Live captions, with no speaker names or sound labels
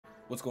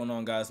What's going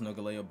on, guys?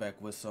 Nogaleo back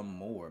with some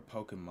more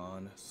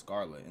Pokemon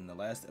Scarlet. In the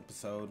last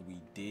episode,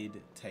 we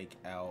did take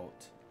out,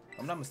 if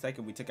I'm not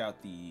mistaken, we took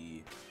out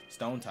the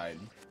Stone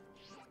Titan.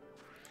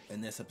 In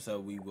this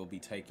episode, we will be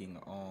taking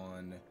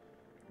on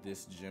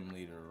this gym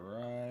leader,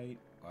 right?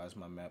 Why is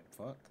my map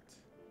fucked?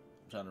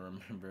 I'm trying to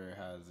remember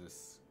how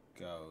this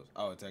goes.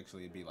 Oh,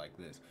 it'd be like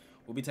this.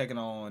 We'll be taking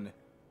on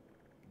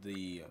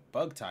the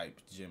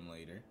bug-type gym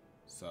leader.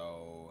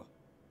 So,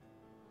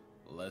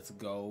 let's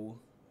go.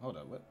 Hold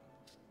up, what?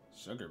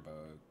 Sugar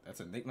Bug.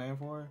 That's a nickname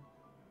for her?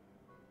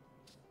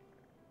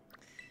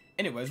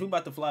 Anyways, we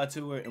about to fly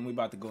to her and we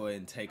about to go ahead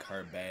and take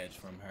her badge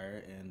from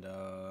her and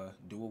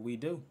do what we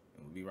do.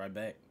 And we'll be right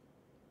back.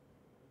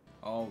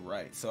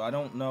 Alright, so I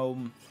don't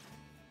know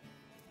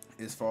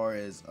as far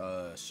as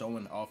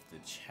showing off the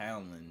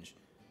challenge.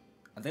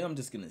 I think I'm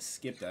just gonna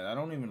skip that. I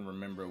don't even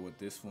remember what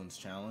this one's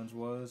challenge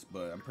was,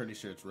 but I'm pretty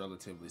sure it's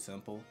relatively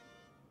simple.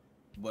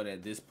 But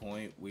at this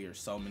point, we are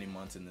so many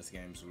months in this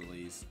game's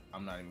release,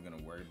 I'm not even going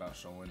to worry about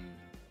showing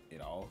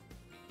it all.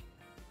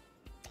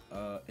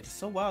 It's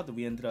so wild that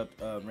we ended up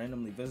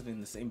randomly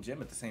visiting the same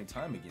gym at the same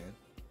time again.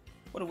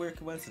 What a weird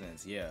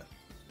coincidence. Yeah,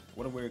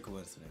 what a weird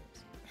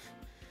coincidence.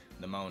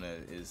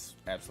 Nimona is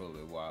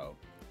absolutely wild.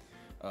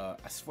 I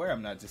swear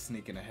I'm not just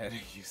sneaking ahead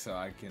of you so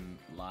I can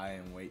lie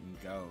and wait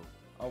and go.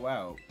 Oh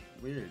wow,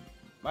 weird.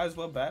 Might as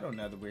well battle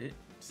now that we're here.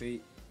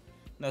 See?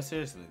 No,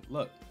 seriously,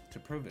 look, to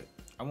prove it.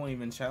 I won't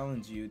even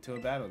challenge you to a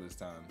battle this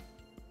time,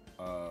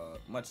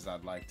 much as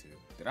I'd like to.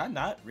 Did I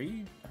not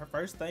read her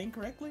first thing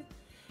correctly?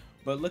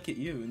 But look at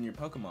you and your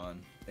Pokemon.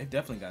 They've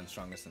definitely gotten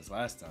stronger since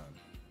last time.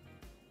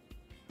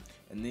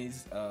 And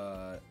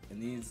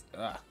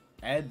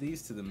add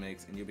these to the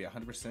mix and you'll be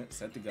 100%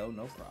 set to go,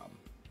 no problem.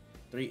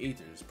 3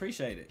 ethers,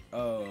 appreciate it.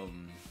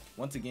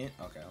 Once again,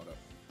 okay, hold up.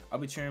 I'll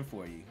be cheering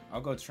for you. I'll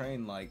go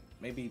train like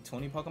maybe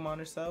 20 Pokemon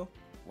or so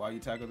while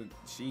you tackle the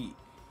sheet.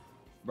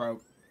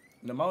 Bro,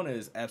 Nimona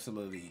is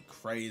absolutely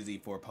crazy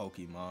for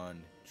Pokemon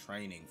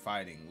training,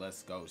 fighting.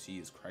 Let's go. She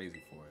is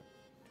crazy for it.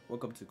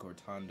 Welcome to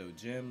Cortando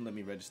Gym. Let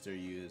me register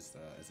you as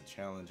a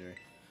challenger.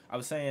 I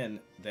was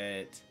saying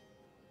that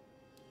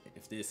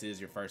if this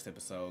is your first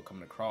episode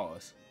coming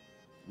across,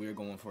 we're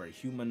going for a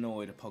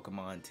humanoid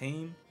Pokemon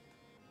team.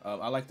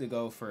 I like to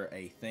go for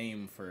a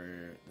theme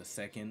for the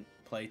second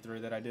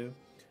playthrough that I do.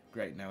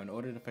 Great. Now, in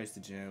order to face the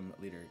gym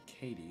leader,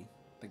 Katie,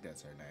 I think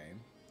that's her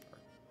name.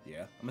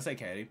 Yeah, I'm going to say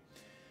Katie.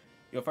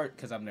 Yo, first,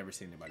 because I've never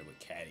seen anybody with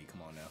Caddy.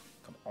 Come on now.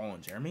 Come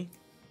on, Jeremy.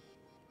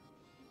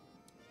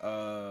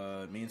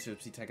 Me and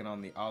Gypsy taking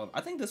on the Olive.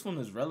 I think this one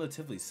is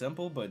relatively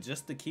simple, but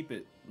just to keep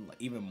it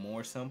even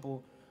more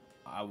simple,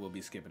 I will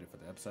be skipping it for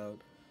the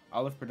episode.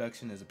 Olive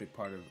production is a big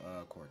part of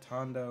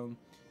Cortando.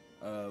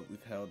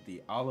 We've held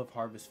the Olive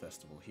Harvest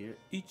Festival here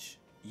each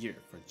year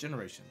for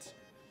generations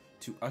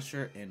to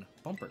usher in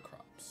bumper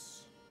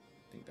crops.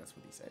 I think that's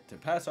what he said. To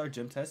pass our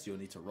gym test, you'll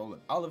need to roll an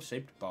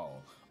olive-shaped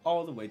ball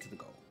all the way to the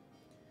goal.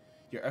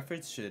 Your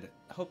efforts should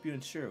help you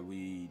ensure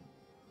we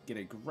get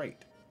a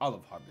great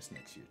olive harvest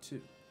next year,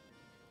 too.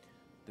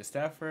 The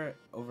staffer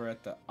over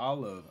at the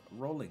olive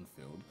rolling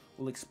field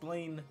will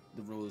explain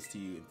the rules to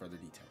you in further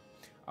detail.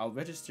 I'll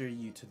register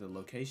you to the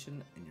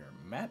location in your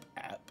map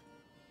app.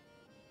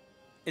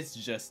 It's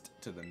just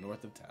to the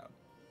north of town.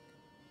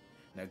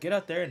 Now get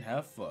out there and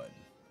have fun.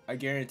 I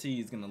guarantee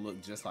he's going to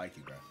look just like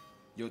you, bro.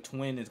 Your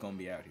twin is going to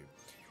be out here.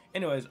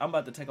 Anyways, I'm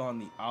about to take on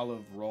the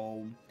olive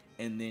roll.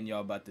 And then y'all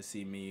about to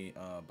see me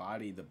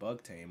body the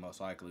bug team, most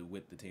likely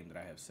with the team that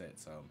I have set.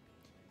 So,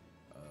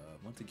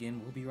 once again,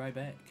 we'll be right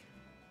back.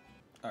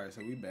 Alright, so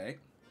we back.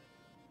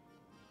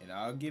 And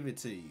I'll give it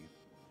to you.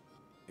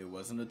 It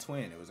wasn't a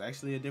twin. It was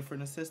actually a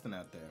different assistant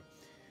out there.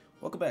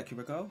 Welcome back,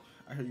 Kiriko.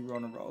 I heard you were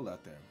on a roll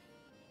out there.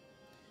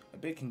 A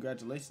big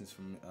congratulations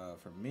from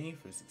me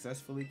for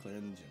successfully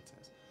clearing the gym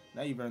test.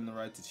 Now you've earned the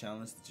right to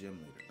challenge the gym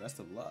leader. Best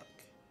of luck.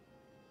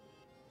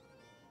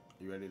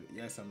 You ready?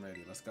 Yes, I'm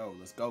ready. Let's go.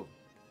 Let's go.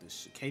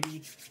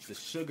 Katie, the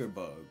sugar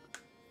bug.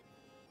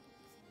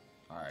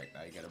 Alright,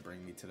 now you gotta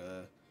bring me to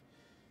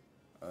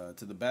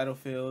the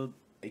battlefield,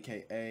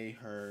 aka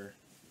her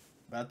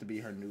about to be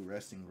her new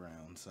resting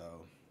ground,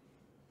 so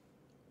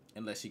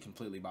unless she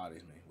completely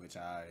bodies me, which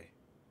I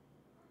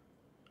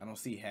don't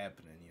see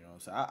happening, you know.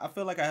 So I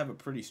feel like I have a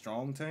pretty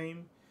strong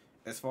team.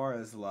 As far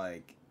as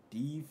like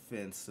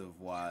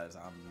defensive wise,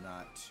 I'm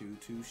not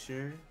too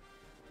sure.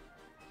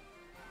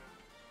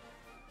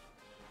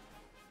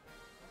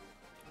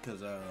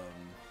 Because,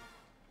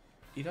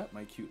 eat up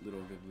my cute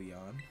little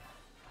Vivillon.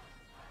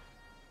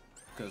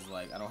 Because,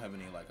 like, I don't have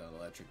any, like,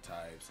 electric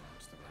types and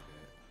stuff like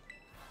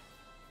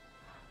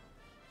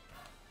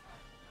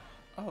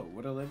that. Oh,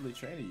 what a lovely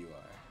trainer you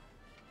are.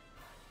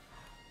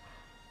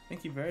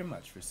 Thank you very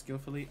much for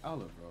skillfully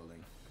olive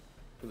rolling.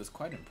 It was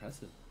quite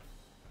impressive.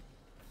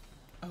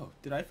 Oh,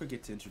 did I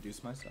forget to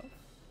introduce myself?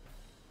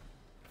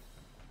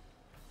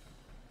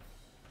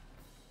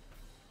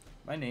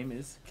 My name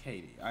is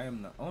Katie. I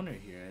am the owner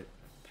here at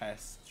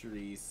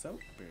Pastry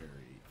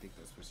Soapberry. I think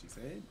that's what she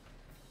said.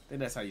 I think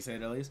that's how you say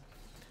it, at least.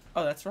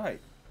 Oh, that's right.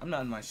 I'm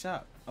not in my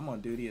shop. I'm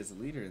on duty as a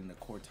leader in the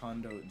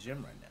Cortando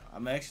gym right now.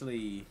 I'm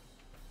actually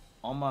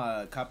on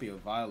my copy of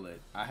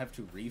Violet. I have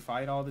to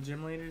refight all the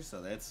gym leaders,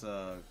 so that's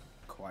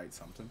quite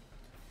something.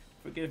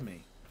 Forgive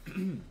me.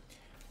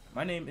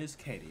 My name is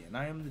Katie, and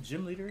I am the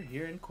gym leader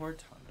here in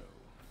Cortando.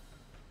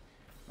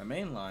 My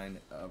main line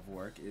of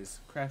work is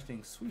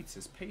crafting sweets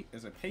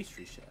as a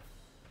pastry chef.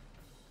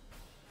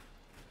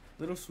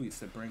 Little sweets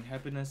that bring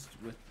happiness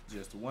with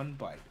just one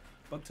bite.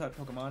 Bug-type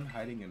Pokemon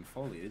hiding in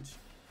foliage.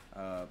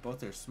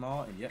 Both are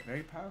small and yet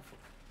very powerful.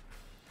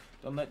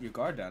 Don't let your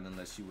guard down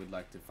unless you would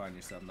like to find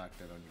yourself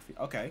knocked out on your feet.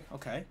 Okay,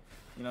 okay.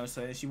 You know what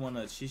I'm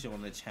saying? She should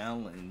wanna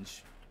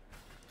challenge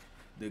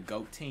the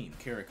GOAT team,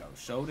 Kiriko.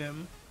 Show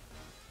them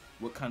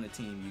what kind of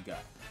team you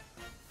got.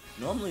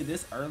 Normally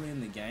this early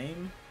in the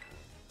game,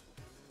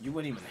 you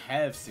wouldn't even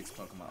have 6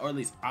 Pokemon, or at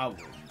least I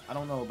wouldn't. I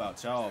don't know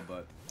about y'all,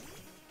 but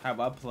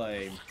how I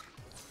play,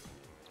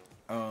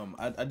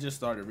 I just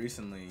started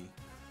recently.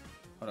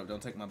 Hold up,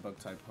 don't take my bug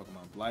type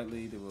Pokemon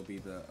lightly. There will be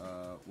the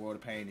World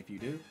of Pain if you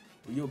do.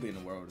 Well, you'll be in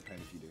the World of Pain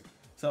if you do.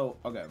 So,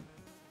 okay,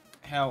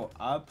 how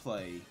I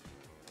play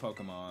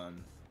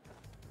Pokemon,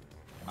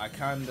 I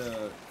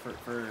kinda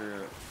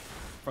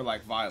for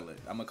like Violet,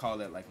 I'm gonna call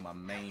that like my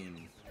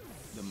main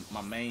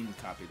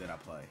copy that I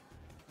play.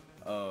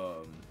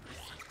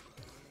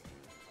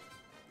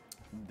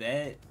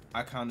 That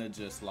I kinda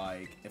just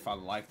like, if I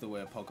like the way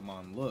a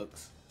Pokemon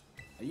looks,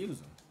 I use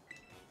them.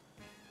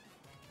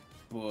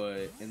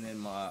 But and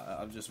then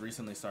I've just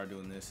recently started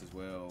doing this as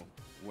well,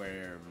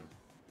 where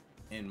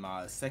in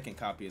my second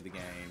copy of the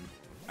game,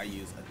 I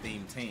use a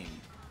theme team.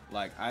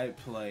 Like I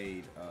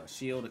played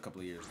Shield a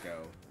couple of years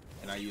ago,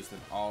 and I used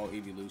an all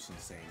evolution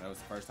team. That was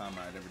the first time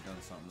I had ever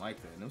done something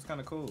like that, and it was kind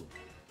of cool.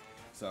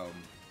 So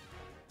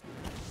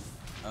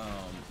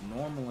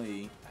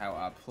normally how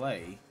I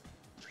play,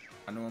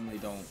 I normally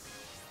don't.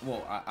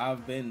 Well,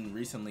 I've been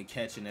recently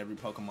catching every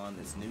Pokemon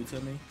that's new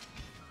to me,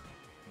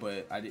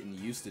 but I didn't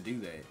used to do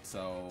that.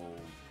 So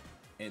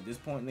at this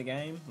point in the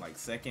game, like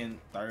second,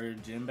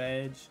 third gym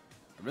badge,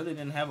 I really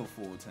didn't have a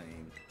full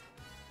team.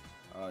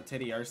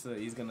 Teddy Ursa,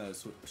 she's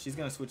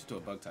gonna switch to a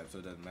bug type, so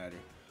it doesn't matter.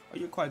 Oh,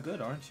 you're quite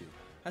good, aren't you?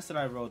 How should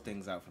I roll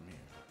things out from here?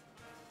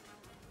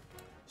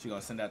 She's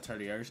gonna send out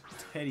Teddy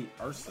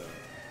Ursa,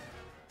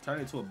 turn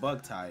it to a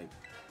bug type,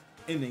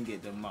 and then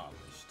get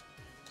demolished.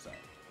 So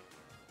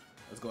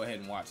let's go ahead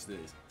and watch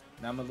this.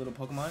 Now, my little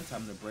Pokemon,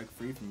 time to break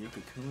free from your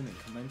cocoon and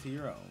come into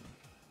your own.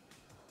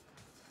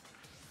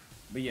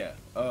 But yeah,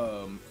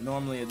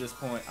 normally at this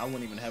point, I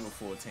wouldn't even have a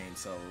full team.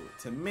 So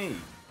to me,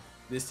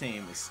 this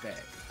team is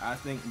stacked. I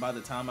think by the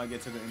time I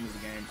get to the end of the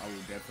game, I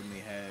will definitely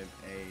have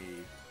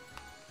a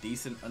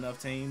decent enough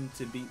team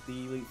to beat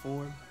the Elite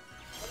Four.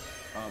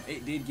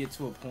 It did get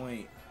to a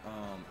point,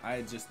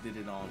 I just did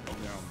it on over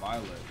there on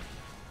Violet,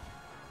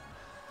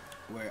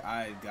 where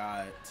I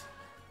got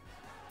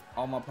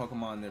all my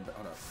Pokemon there.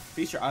 Hold up.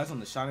 Feast your eyes on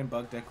the Shining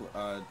Bug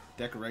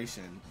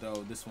decoration,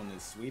 though this one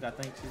is sweet, I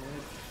think she did.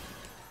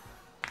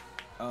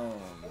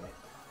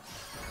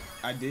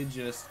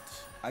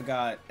 I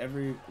got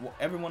every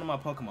one of my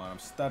Pokemon. I'm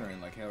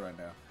stuttering like hell right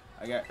now.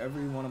 I got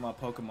every one of my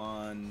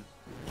Pokemon.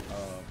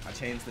 I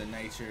changed their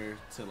nature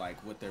to like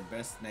what their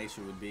best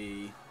nature would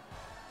be.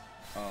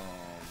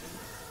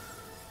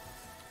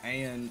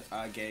 And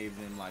I gave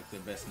them like the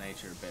best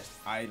nature, best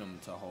item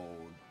to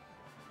hold.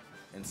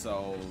 And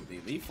so the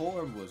Elite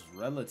Four was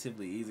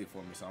relatively easy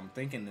for me. So I'm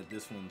thinking that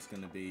this one's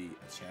gonna be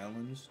a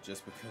challenge,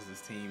 just because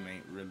this team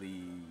ain't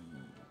really,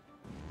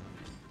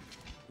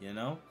 you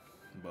know.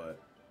 But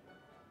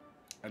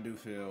I do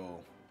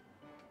feel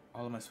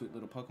all of my sweet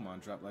little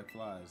Pokemon drop like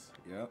flies.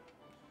 Yep.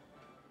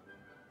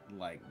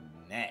 Like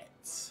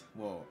gnats.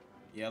 Well,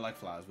 yeah, like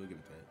flies. We'll give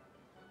it that.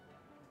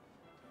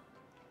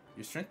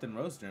 Your strength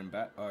rose during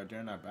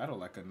our battle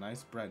like a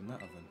nice bright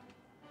nut oven.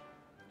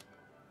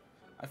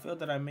 I feel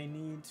that I may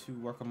need to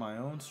work on my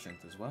own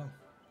strength as well.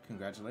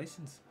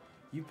 Congratulations.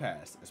 You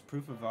passed. As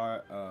proof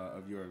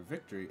of your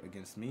victory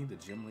against me, the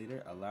gym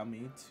leader, allow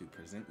me to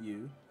present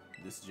you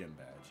this gym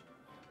badge.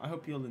 I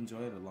hope you'll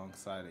enjoy it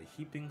alongside a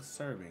heaping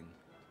serving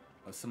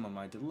of some of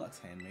my deluxe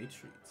handmade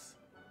treats.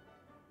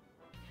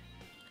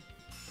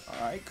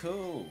 Alright,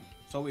 cool.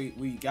 So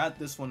we got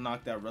this one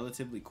knocked out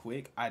relatively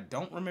quick. I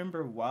don't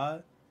remember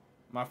why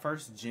my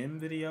first gym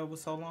video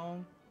was so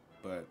long,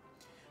 but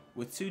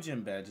with 2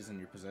 gym badges in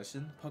your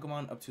possession,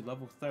 Pokemon up to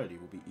level 30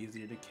 will be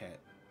easier to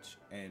catch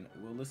and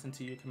will listen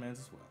to your commands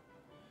as well.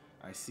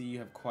 I see you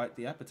have quite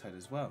the appetite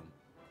as well.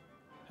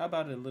 How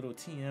about a little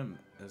TM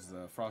as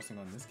the frosting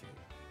on this cake?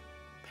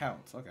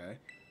 Pounce, okay.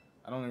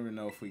 I don't even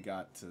know if we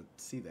got to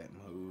see that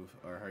move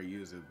or her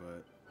use it,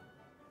 but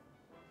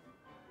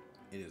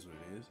it is what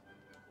it is.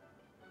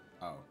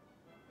 Oh,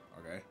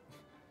 okay.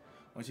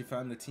 Once you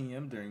found the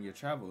TM during your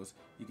travels,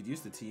 you could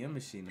use the TM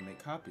machine to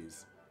make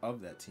copies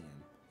of that TM.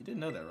 You didn't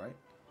know that, right?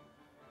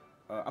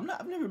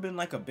 I've never been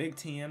like a big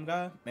TM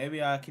guy.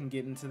 Maybe I can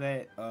get into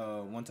that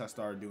once I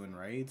start doing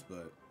raids,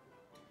 but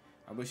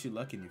I wish you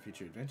luck in your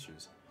future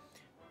adventures.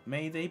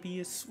 May they be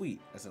as sweet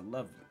as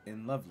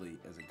lovely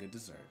as a good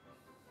dessert.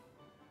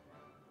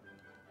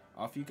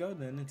 Off you go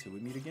then until we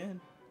meet again.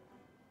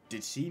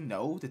 Did she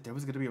know that there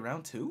was gonna be a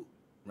round 2?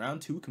 Round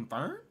 2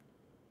 confirmed?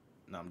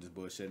 No, I'm just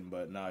bullshitting,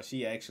 but nah,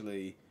 we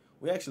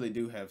actually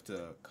do have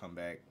to come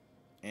back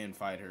and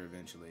fight her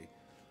eventually.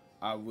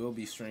 I will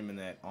be streaming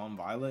that on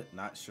Violet.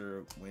 Not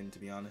sure when, to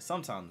be honest.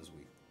 Sometime this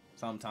week.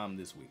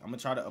 I'm gonna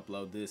try to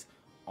upload this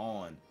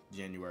on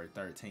January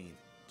 13th,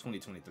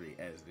 2023,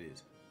 as it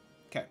is.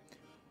 Okay.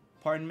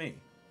 Pardon me.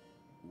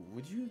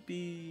 Would you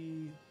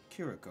be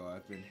Kiriko?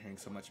 I've been hearing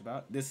so much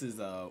about. This is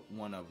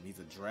one of them. He's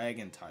a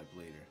dragon type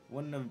leader.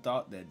 Wouldn't have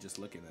thought that just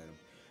looking at him.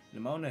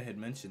 Nimona had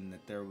mentioned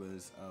that there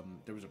was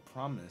a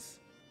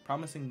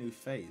promising new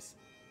face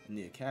in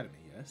the academy.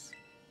 Yes.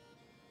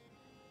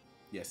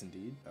 Yes,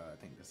 indeed. I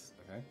think this is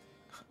okay.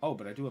 Oh,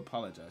 but I do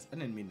apologize. I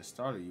didn't mean to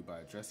startle you by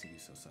addressing you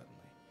so suddenly.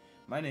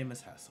 My name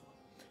is Hassel.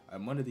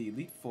 I'm one of the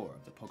Elite Four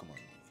of the Pokemon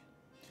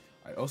League.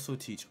 I also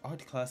teach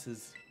art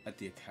classes at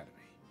the academy.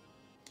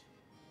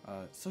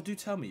 So do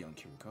tell me, young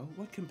Kiriko,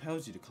 what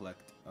compels you to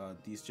collect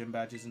these gym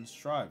badges and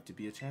strive to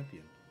be a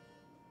champion?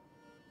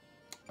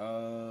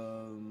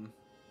 I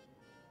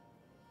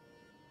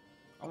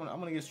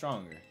want to get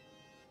stronger.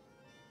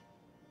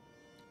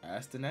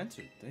 Asked and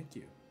answered. Thank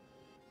you.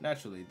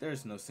 Naturally, there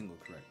is no single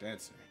correct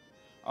answer.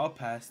 All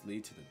paths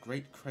lead to the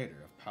great crater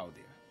of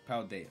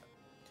Paldea,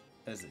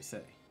 as they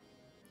say.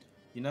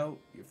 You know,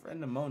 your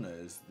friend Nimona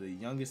is the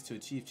youngest to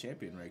achieve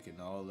champion rank in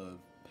all of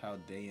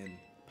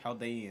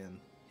Paldean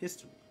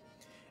history.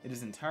 It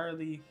is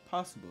entirely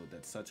possible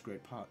that such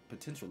great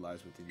potential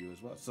lies within you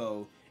as well.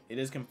 So, it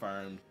is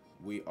confirmed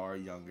we are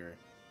younger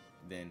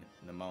than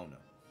Nimona.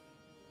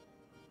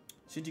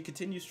 Should you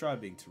continue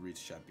striving to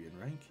reach champion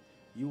rank,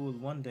 you will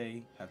one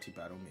day have to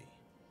battle me.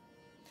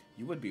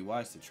 You would be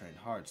wise to train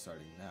hard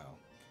starting now.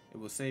 It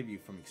will save you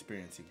from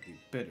experiencing the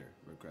bitter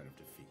regret of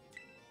defeat.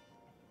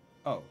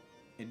 Oh,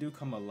 and do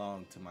come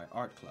along to my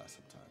art class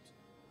sometimes.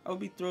 I would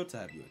be thrilled to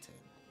have you attend.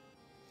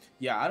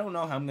 Yeah, I don't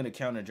know how I'm going to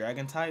counter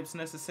dragon types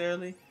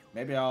necessarily.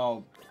 Maybe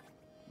I'll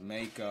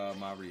make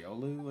my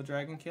Riolu a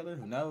dragon killer.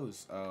 Who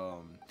knows?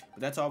 But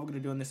that's all we're going to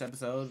do in this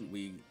episode.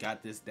 We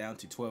got this down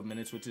to 12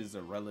 minutes, which is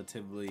a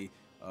relatively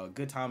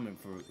good timing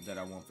that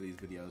I want for these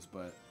videos.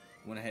 But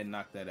went ahead and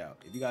knocked that out.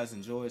 If you guys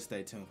enjoyed,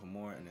 stay tuned for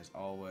more. And as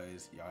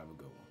always, y'all have a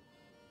good one.